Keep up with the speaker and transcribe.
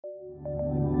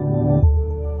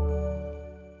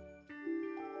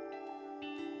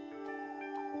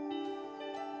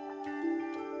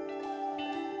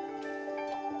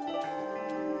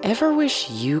Ever wish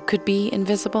you could be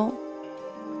invisible?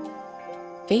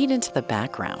 Fade into the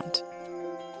background,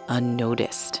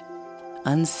 unnoticed,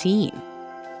 unseen.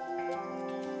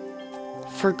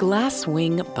 For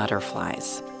glasswing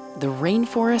butterflies, the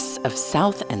rainforests of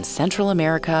South and Central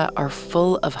America are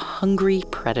full of hungry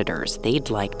predators they'd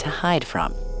like to hide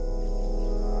from.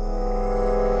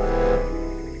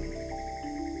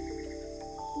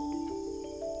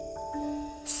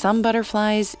 Some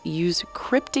butterflies use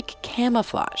cryptic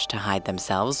camouflage to hide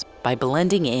themselves by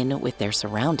blending in with their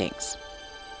surroundings.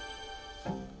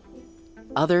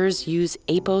 Others use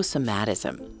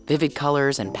aposomatism, vivid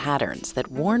colors and patterns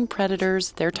that warn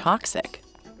predators they're toxic.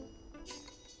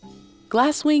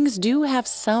 Glasswings do have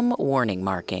some warning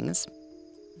markings.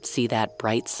 See that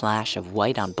bright slash of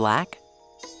white on black?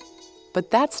 But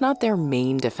that's not their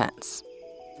main defense.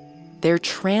 Their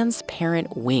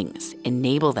transparent wings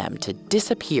enable them to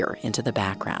disappear into the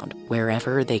background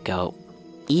wherever they go,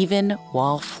 even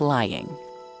while flying.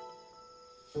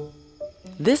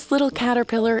 This little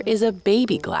caterpillar is a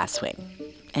baby glasswing,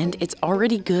 and it's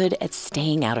already good at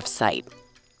staying out of sight.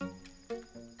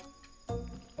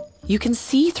 You can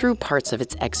see through parts of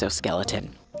its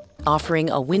exoskeleton,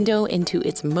 offering a window into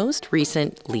its most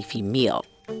recent leafy meal.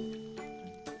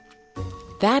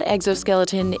 That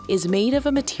exoskeleton is made of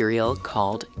a material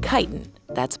called chitin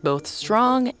that's both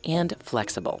strong and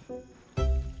flexible.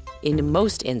 In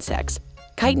most insects,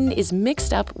 chitin is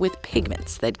mixed up with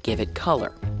pigments that give it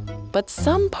color. But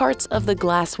some parts of the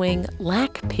glasswing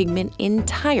lack pigment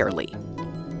entirely.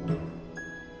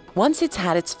 Once it's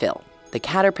had its fill, the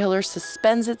caterpillar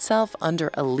suspends itself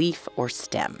under a leaf or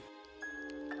stem.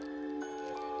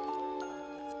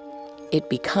 It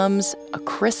becomes a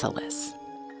chrysalis.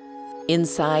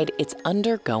 Inside, it's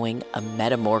undergoing a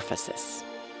metamorphosis.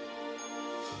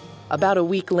 About a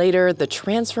week later, the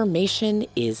transformation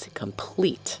is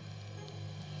complete.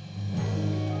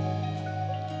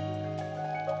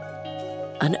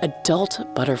 An adult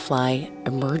butterfly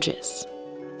emerges.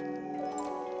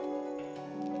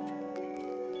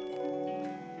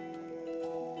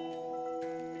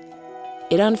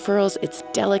 It unfurls its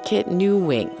delicate new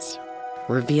wings,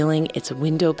 revealing its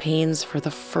window panes for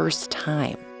the first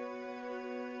time.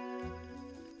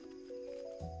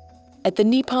 At the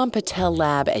Nipam Patel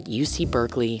Lab at UC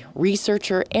Berkeley,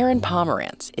 researcher Aaron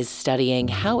Pomerantz is studying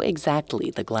how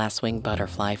exactly the glasswing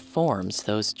butterfly forms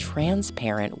those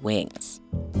transparent wings.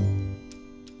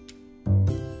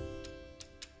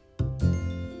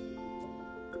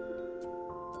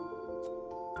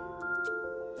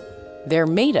 They're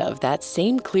made of that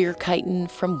same clear chitin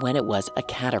from when it was a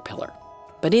caterpillar.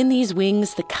 But in these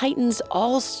wings, the chitin's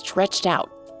all stretched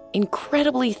out,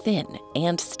 incredibly thin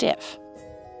and stiff.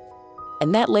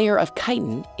 And that layer of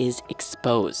chitin is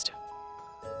exposed.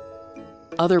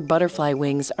 Other butterfly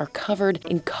wings are covered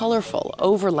in colorful,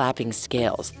 overlapping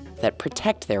scales that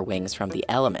protect their wings from the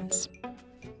elements.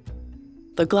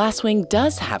 The glasswing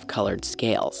does have colored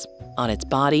scales on its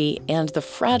body and the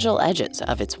fragile edges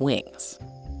of its wings.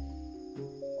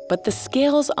 But the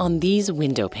scales on these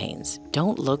window panes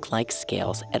don't look like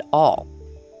scales at all.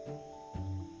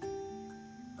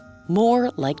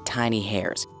 More like tiny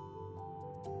hairs.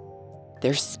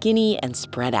 They're skinny and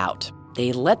spread out.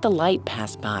 They let the light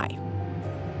pass by.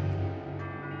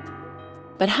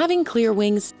 But having clear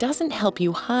wings doesn't help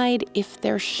you hide if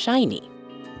they're shiny.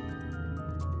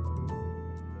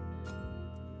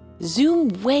 Zoom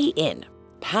way in,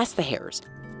 past the hairs,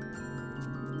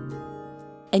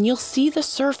 and you'll see the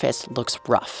surface looks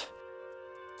rough.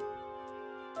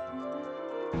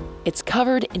 It's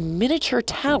covered in miniature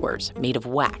towers made of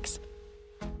wax.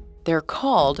 They're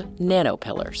called Nano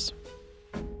Pillars.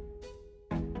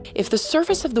 If the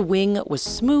surface of the wing was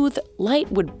smooth, light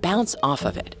would bounce off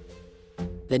of it.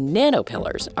 The Nano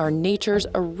Pillars are nature's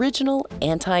original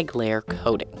anti-glare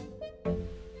coating.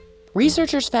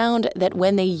 Researchers found that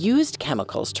when they used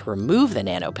chemicals to remove the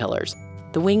Nano Pillars,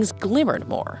 the wings glimmered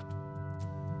more.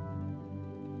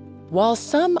 While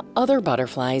some other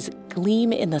butterflies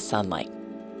gleam in the sunlight,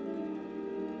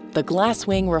 the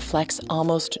glasswing reflects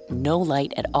almost no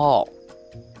light at all.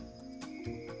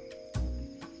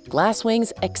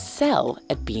 Glasswings excel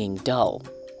at being dull.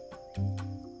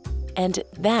 And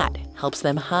that helps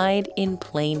them hide in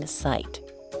plain sight.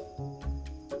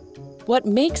 What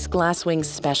makes glasswings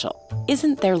special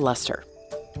isn't their luster,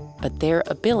 but their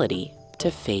ability to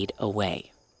fade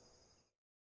away.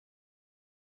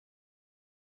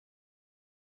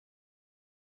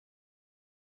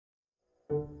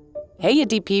 Hey, you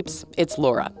deep peeps, it's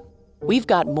Laura. We've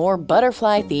got more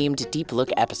butterfly-themed Deep Look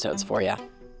episodes for you.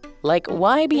 Like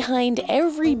why behind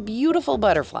every beautiful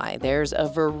butterfly there's a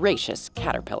voracious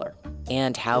caterpillar.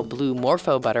 and how blue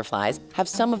morpho butterflies have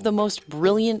some of the most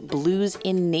brilliant blues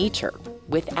in nature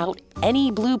without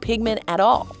any blue pigment at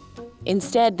all.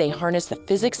 Instead, they harness the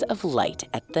physics of light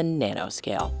at the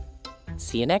nanoscale.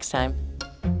 See you next time.